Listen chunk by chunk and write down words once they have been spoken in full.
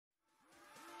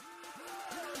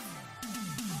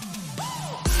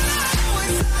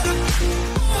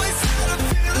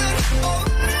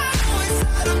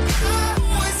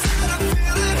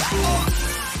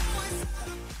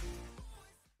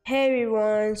Hey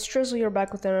everyone, Strizzle here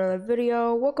back with another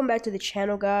video. Welcome back to the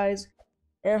channel, guys,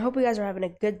 and I hope you guys are having a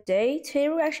good day. Today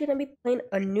we're actually going to be playing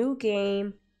a new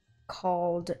game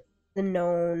called The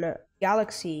Known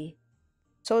Galaxy.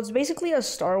 So it's basically a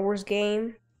Star Wars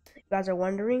game, if you guys are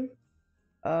wondering.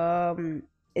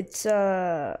 It's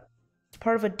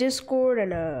part of a Discord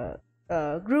and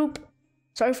a group.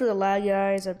 Sorry for the lag,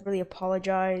 guys. I really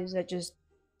apologize. I just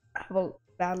have a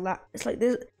bad lag. It's like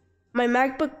this. My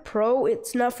MacBook Pro,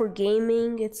 it's not for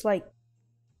gaming. It's like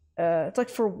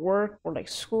for work or like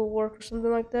school work or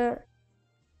something like that.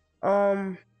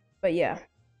 But yeah.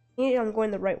 I'm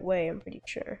going the right way, I'm pretty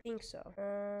sure. I think so.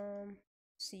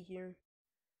 See here.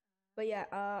 But yeah,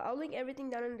 I'll link everything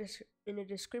down in the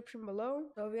description below.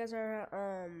 So if you guys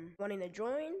are wanting to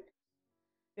join,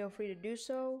 feel free to do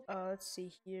so. Let's see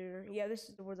here. Yeah, this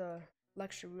is where the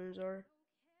lecture rooms are.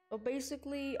 So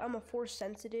basically, I'm a Force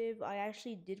sensitive. I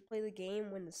actually did play the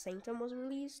game when the Sanctum was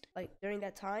released. Like, during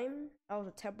that time, I was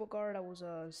a Temple Guard, I was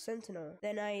a Sentinel.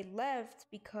 Then I left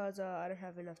because I didn't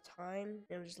have enough time.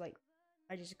 It was just like,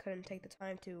 I just couldn't take the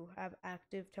time to have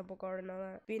active Temple Guard and all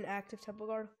that. Be an active Temple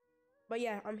Guard. But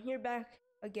yeah, I'm here back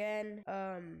again,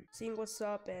 seeing what's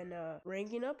up and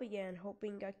ranking up again,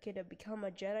 hoping I could become a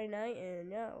Jedi Knight,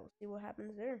 and yeah, we'll see what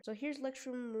happens there. So here's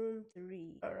lecture room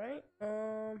 3. All right.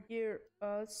 Here,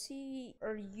 let's see.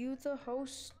 Are you the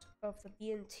host of the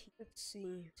BNT? Let's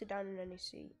see. Sit down in any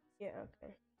seat. Yeah,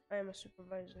 okay. I am a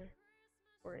supervisor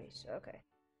for Ace. Okay.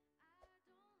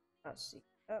 Let's see.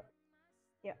 Oh,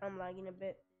 yeah, I'm lagging a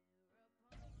bit.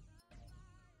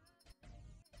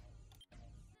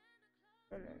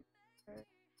 Oh no.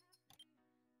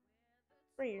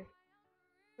 Right here.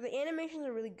 So the animations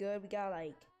are really good. We got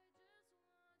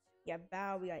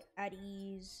bow, we got at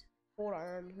ease, hold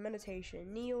arms,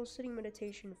 meditation, kneel, sitting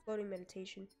meditation, floating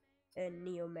meditation, and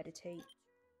neo meditate.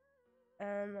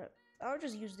 I'll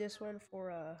just use this one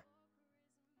for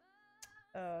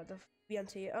the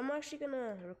BNT. I'm actually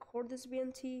gonna record this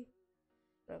BNT.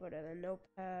 I'll go to the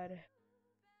notepad.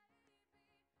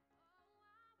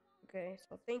 Okay,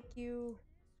 so thank you.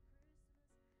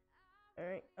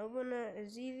 Alright, I'm gonna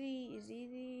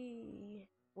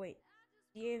wait,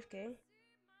 AFK?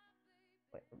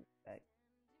 Wait, back.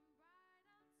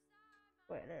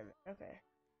 Wait, never mind. Okay.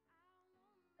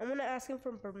 I'm gonna ask him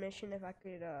for permission if I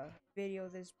could video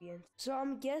this BNT. So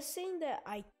I'm guessing that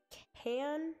I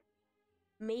can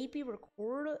maybe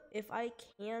record. If I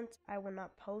can't, I will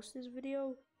not post this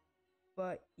video.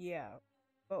 But yeah.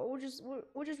 But we'll just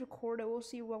record it. We'll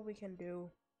see what we can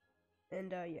do.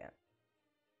 And yeah.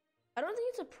 I don't think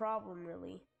it's a problem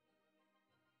really.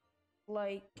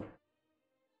 Like,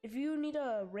 if you need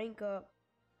to rank up,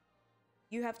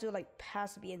 you have to like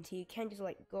pass the BNT. You can't just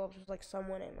like go up to like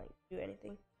someone and like do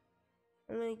anything.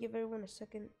 I'm gonna give everyone a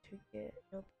second to get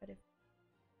notepad.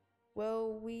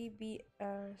 Will we be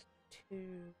asked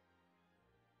to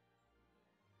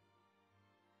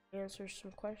answer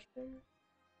some questions?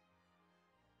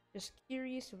 Just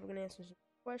curious if we're gonna answer some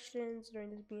questions during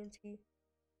this BNT.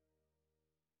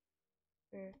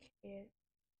 Okay.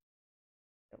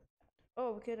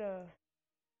 Oh, we could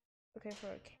okay, for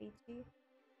a KT.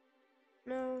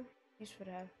 No, you should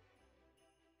have.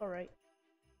 All right.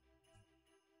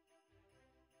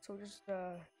 So just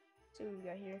see what we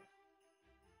got here.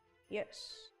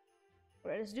 Yes.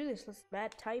 All right, let's do this. Let's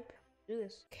mad type. Do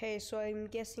this. Okay, so I'm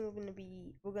guessing we're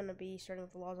gonna be starting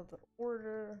with the laws of the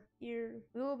order here.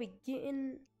 We will be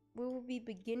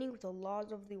beginning with the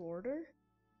laws of the order.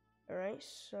 All right.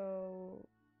 So,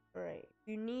 all right. If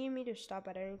you need me to stop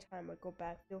at any time or go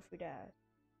back, feel free to ask.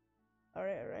 All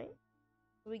right. All right.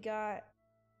 So we got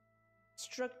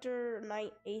instructor,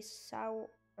 Knight AceSouls,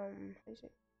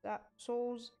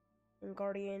 souls, and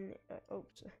guardian.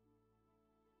 Oops.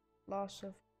 Loss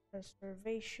of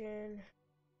preservation.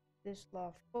 This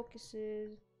law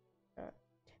focuses not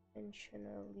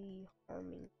intentionally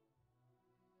harming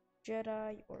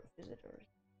Jedi or visitors.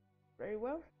 Very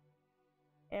well.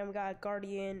 And we got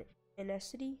guardian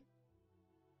Anesty.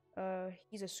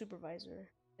 He's a supervisor.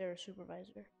 They're a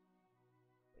supervisor.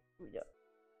 Here we go.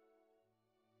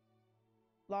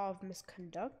 Law of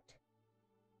misconduct.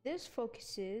 This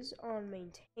focuses on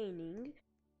maintaining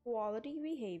quality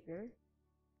behavior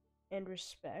and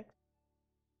respect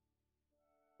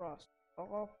across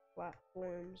all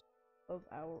platforms of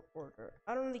our order.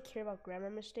 I don't really care about grammar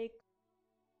mistakes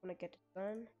when I get it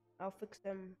done. I'll fix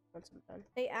them once I'm done.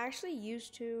 They actually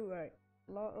used to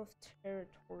law of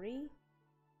territory.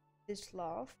 This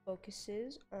law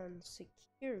focuses on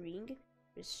securing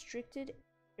restricted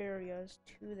areas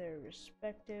to their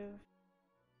respective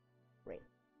rank.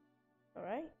 All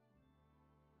right.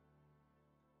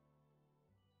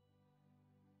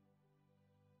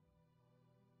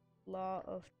 law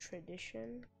of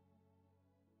tradition.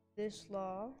 This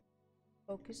law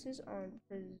focuses on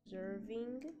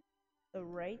preserving the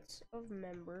rights of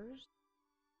members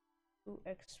to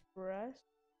express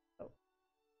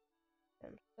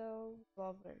themselves.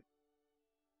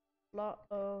 Law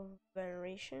of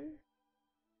veneration.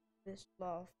 This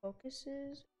law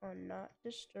focuses on not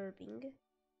disturbing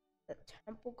the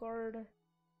temple guard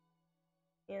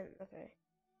and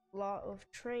law of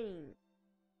training.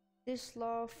 This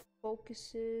law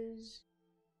focuses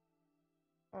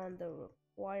on the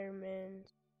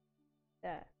requirement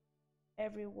that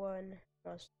everyone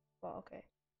must follow.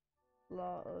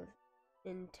 Law of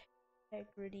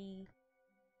integrity.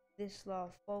 This law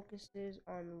focuses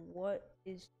on what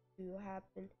is to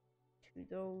happen to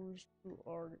those who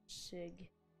are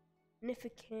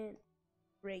significant,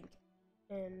 break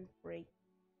any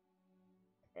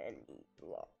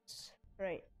laws.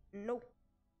 Right? Nope.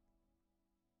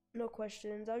 No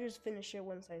questions. I'll just finish it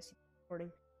once I see the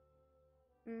recording.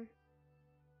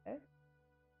 Okay.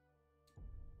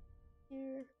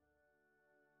 Here.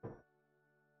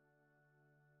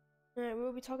 Alright,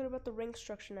 we'll be talking about the rank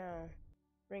structure now.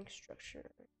 Rank structure.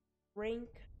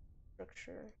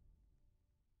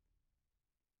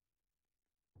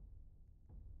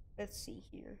 Let's see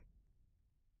here.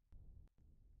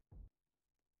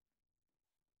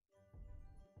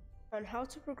 On how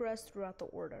to progress throughout the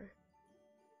order.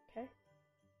 Okay. I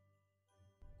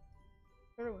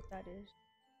don't know what that is.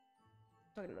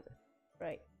 I'm talking about it.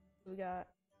 Right. We got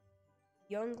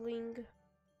Youngling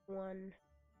 1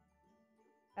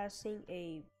 passing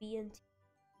a BNT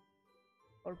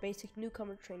or basic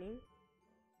newcomer training.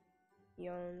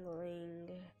 Youngling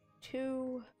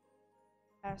 2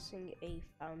 passing a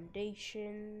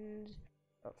foundations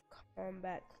of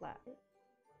combat class.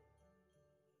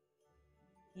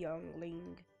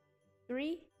 Youngling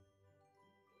 3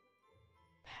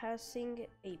 passing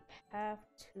a path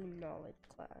to knowledge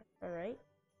class. Alright.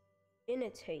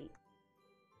 Imitate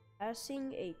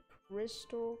passing a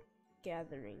crystal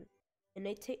gathering.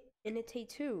 Imitate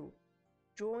 2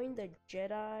 join the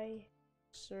Jedi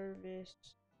service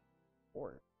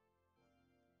order.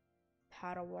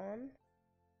 Padawan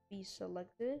be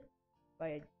selected by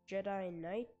a Jedi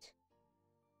Knight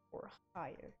or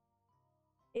higher.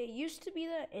 It used to be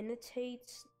that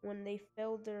imitates when they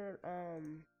failed their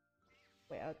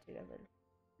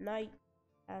Knight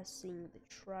passing the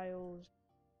trials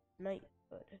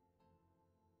knighthood.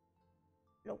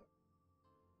 Nope.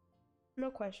 No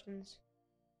questions.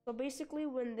 So basically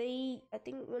when they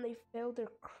failed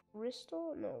their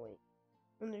crystal,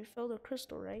 when they failed their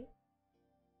crystal, right?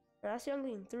 That's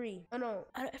Youngling 3. Oh no,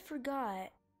 I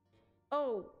forgot.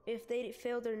 Oh, if they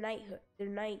fail their knighthood, their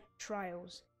knight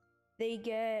trials, they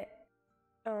get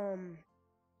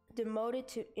demoted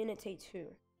to imitate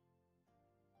 2.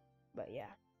 But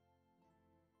yeah,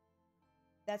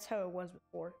 that's how it was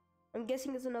before. I'm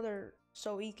guessing it's another.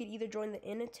 So you could either join the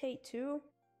imitate 2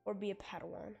 or be a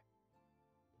Padawan.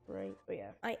 Right? But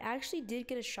yeah, I actually did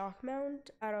get a shock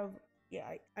mount out of.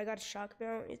 Yeah, I got a shock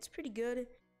mount. It's pretty good.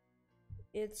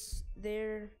 It's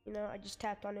there, I just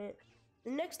tapped on it.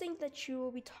 The next thing that you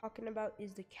will be talking about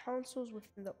is the councils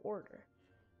within the order.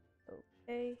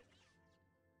 Okay.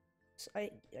 So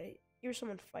I hear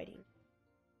someone fighting.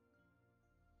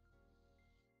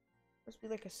 Must be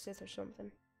like a Sith or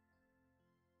something.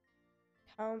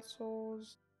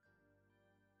 Councils.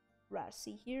 Right,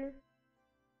 see here?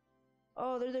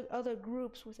 Oh, they're the other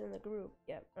groups within the group.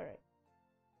 Yep, alright.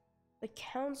 The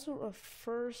Council of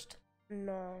First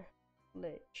Knowledge.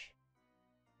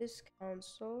 This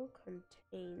council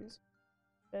contains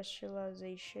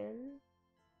specialization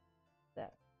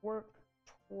that work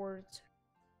towards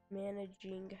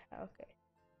managing. Okay.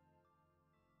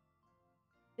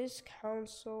 This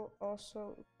council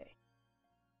also. Okay.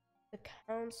 The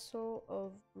Council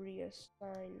of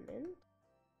Reassignment.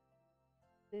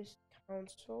 This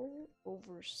council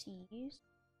oversees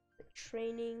the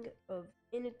training of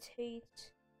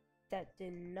imitates that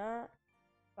did not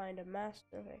find a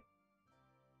master. Okay.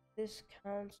 This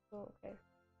council,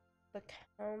 the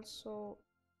Council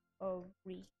of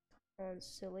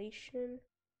Reconciliation.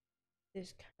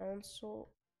 This council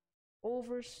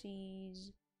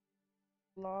oversees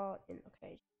law and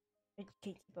I can't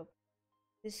keep up.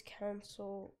 This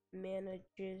council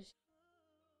manages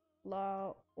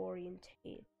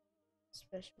law-oriented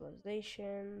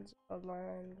specializations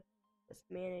along with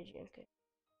managing. Okay.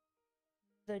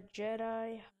 The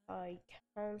Jedi High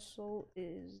Council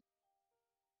is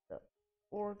the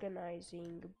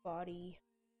organizing body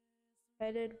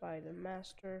headed by the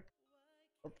Master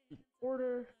of the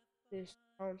Order. This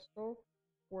council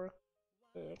works.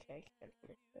 Okay, I can't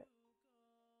finish that.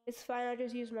 It's fine. I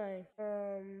just use my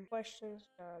questions.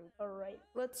 All right.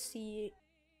 Let's see.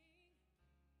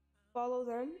 Follow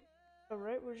them. All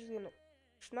right. We're just gonna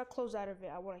should not close out of it.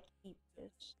 I want to keep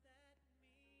this.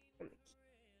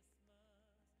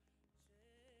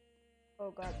 Oh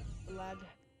God, lag.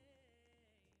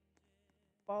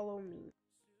 Follow me.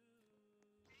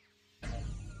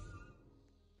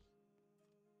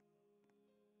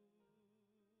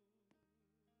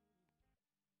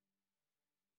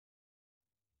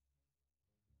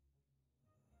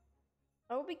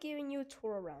 I will be giving you a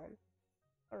tour around.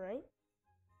 All right.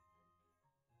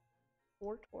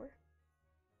 Tour.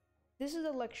 This is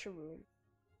the lecture room.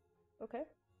 Okay.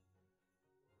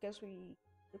 Guess we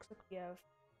looks like we have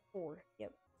 4.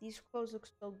 Yep. These clothes look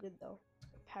so good though.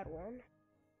 Padawan.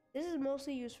 This is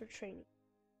mostly used for training.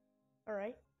 All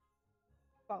right.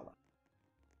 Follow.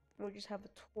 We'll just have a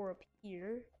tour up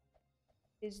here.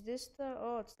 Is this the?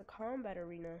 Oh, it's the combat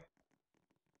arena.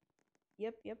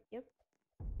 Yep.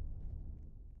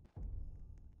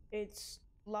 It's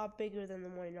a lot bigger than the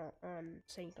one on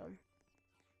Sanctum.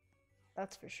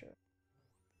 That's for sure.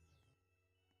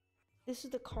 This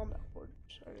is the combat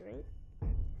quarters, alright?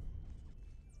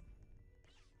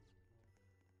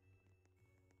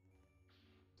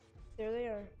 There they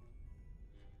are.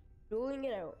 Dueling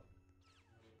it out.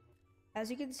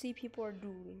 As you can see, people are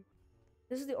dueling.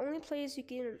 This is the only place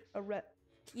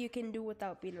you can do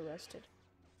without being arrested.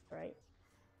 Alright?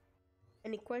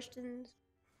 Any questions?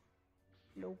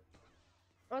 Nope.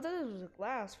 Oh, I thought this was a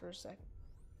glass for a second.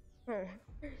 Huh.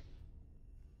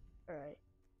 Alright.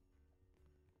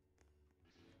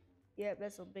 Yep,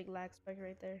 that's a big lag spike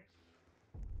right there.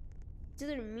 It's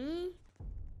either me,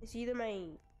 it's either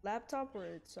my laptop or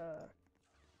it's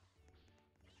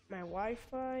my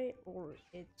Wi-Fi or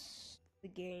it's the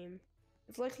game.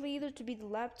 It's likely either to be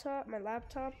my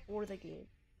laptop, or the game.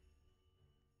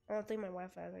 I don't think my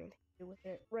Wi-Fi has anything to do with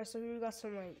it. Right, so we got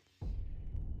some like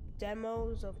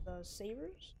demos of the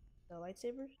the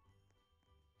lightsabers.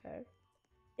 Okay.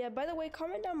 Yeah, by the way,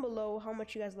 comment down below how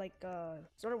much you guys like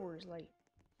Star Wars, like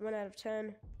 1 out of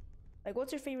 10. Like,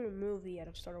 what's your favorite movie out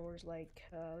of Star Wars? Like,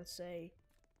 let's say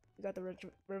you got the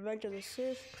Revenge of the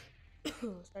Sith.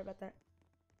 Sorry about that.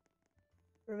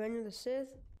 Revenge of the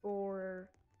Sith, or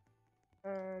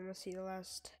let's see, the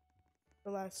last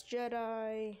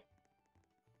Jedi.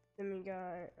 Then we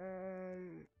got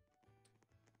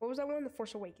what was that one? The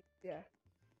Force Awakens. Yeah,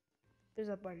 there's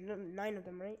a bunch, 9 of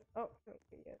them, right? Oh, okay,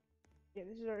 yeah.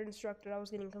 This is our instructor. I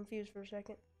was getting confused for a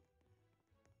second.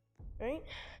 Right.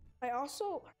 I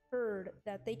also heard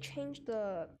that they changed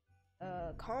the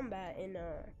combat in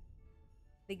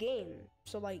the game.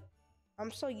 So like,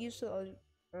 I'm so used to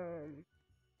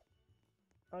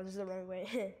oh, this is the wrong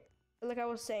way. But like I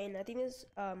was saying, I think this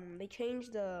they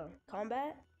changed the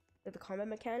combat, the combat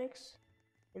mechanics,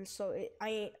 and so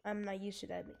I'm not used to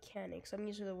that mechanics. I'm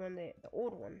used to the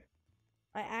old one.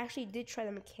 I actually did try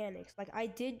the mechanics. Like, I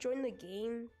did join the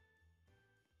game,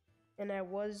 and I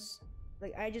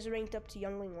just ranked up to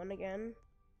Youngling 1 again.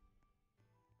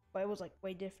 But it was like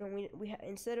way different. We had,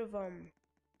 instead of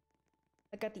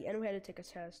like at the end we had to take a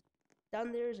test.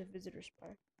 Down there is a visitor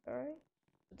spawn. Alright.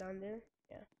 So down there,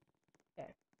 yeah.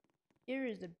 Okay. Here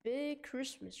is the big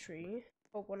Christmas tree.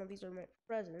 Hope one of these are my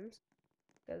presents.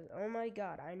 Because, oh my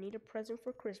god, I need a present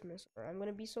for Christmas or I'm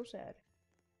gonna be so sad.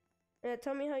 Yeah,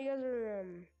 tell me how you guys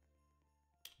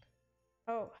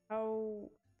are,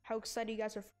 how excited you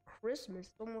guys are for Christmas.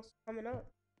 It's almost coming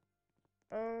up.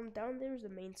 Down there is the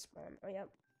main spawn. Oh, yeah.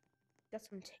 Got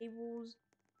some tables.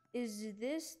 Is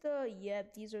this the...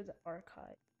 Yep, these are the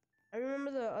archive. I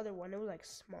remember the other one. It was, like,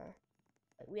 small.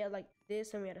 Like, we had, like,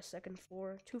 this, and we had a second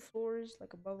floor. 2 floors,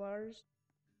 like, above ours.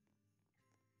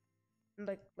 And,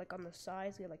 like on the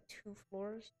sides, we had, like, 2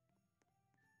 floors.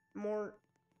 More...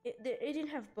 It didn't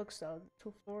have books, though.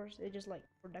 2 floors. It just, like,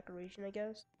 for decoration, I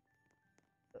guess.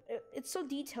 It's so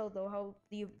detailed, though, how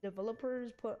the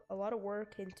developers put a lot of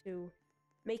work into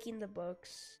making the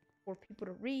books for people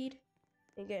to read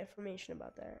and get information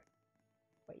about that.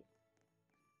 Wait.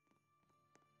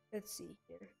 Let's see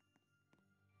here.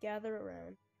 Gather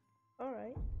around.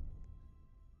 Alright.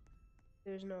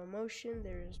 There's no emotion,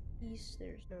 there's peace,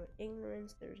 there's no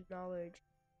ignorance, there's knowledge,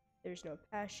 there's no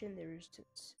passion, there's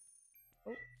just...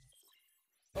 Oh.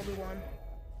 Obi-Wan.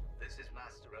 This is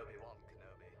Master Obi-Wan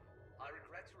Kenobi. I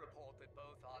regret to report that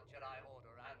both our Jedi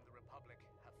Order and the Republic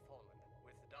have fallen,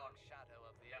 with the dark shadow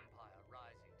of the Empire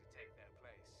rising to take their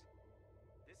place.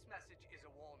 This message is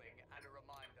a warning and a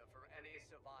reminder for any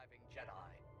surviving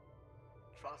Jedi.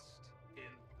 Trust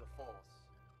in the Force.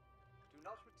 Do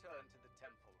not return to the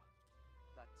temple.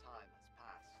 That time has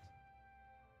passed,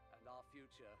 and our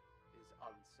future is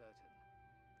uncertain.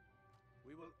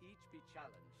 We will each be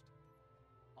challenged.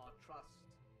 Our trust,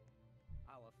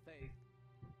 our faith,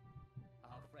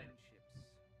 our friendships.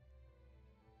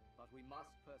 But we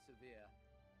must persevere.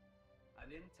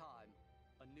 And in time,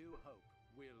 a new hope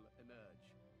will emerge.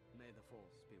 May the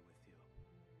Force be with you.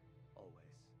 Always.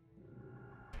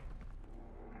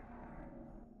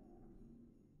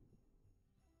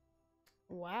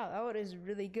 Wow, that was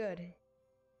really good.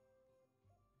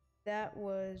 That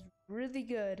was really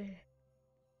good.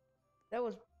 That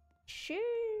was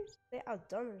cheers. They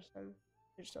outdone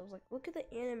themselves. Like, look at the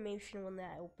animation when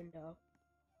that opened up.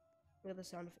 Look at the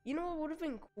sound effect. You know what would have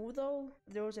been cool though?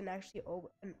 If there was an actually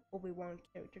an Obi-Wan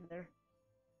character there.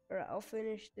 Alright, I'll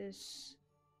finish this.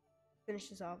 Finish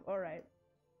this off. Alright.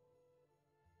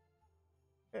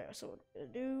 Alright, so what I'm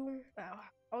gonna do. Wow,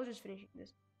 I was just finishing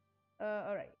this.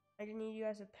 Alright. I just need you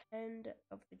guys to append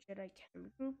of the Jedi Academy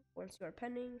group. Once you are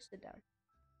pending, sit down.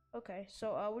 Okay,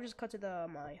 so we'll just cut to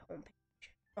my homepage.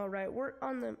 Alright, we're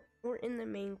in the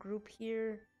main group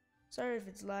here. Sorry if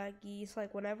it's laggy. It's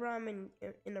like whenever I'm in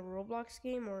a Roblox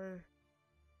game or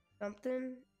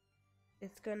something,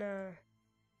 it's gonna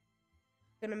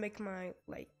make my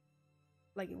like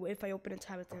if I open a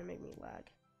tab, it's gonna make me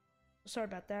lag. Sorry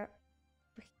about that.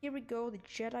 But here we go. The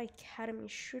Jedi Academy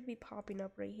should be popping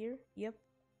up right here. Yep.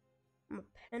 I'm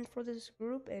append for this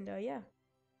group, and yeah,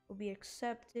 we'll be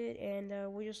accepted, and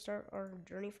we'll just start our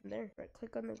journey from there. Right,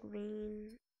 click on the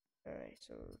green. All right,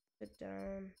 so sit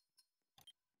down.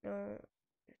 No,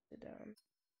 sit down.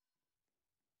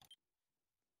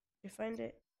 You find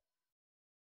it?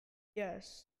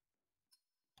 Yes.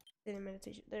 Daily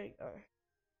meditation. There you go.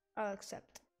 I'll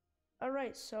accept. All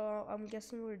right, so I'm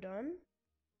guessing we're done.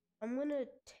 I'm gonna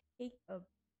take a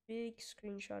big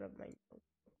screenshot of my notes.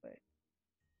 Okay.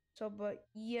 So, but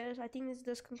yes, I think this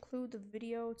does conclude the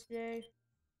video today.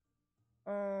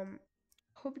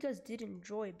 Hope you guys did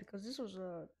enjoy it because this was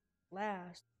a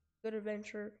blast. Good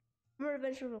adventure. More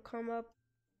adventures will come up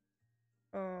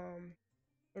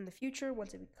in the future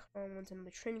once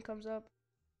another training comes up.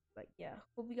 But yeah,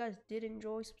 hope you guys did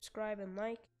enjoy. Subscribe and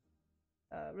like.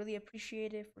 Really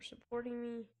appreciate it for supporting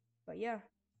me. But yeah,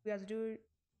 you guys do it.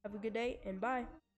 Have a good day and bye.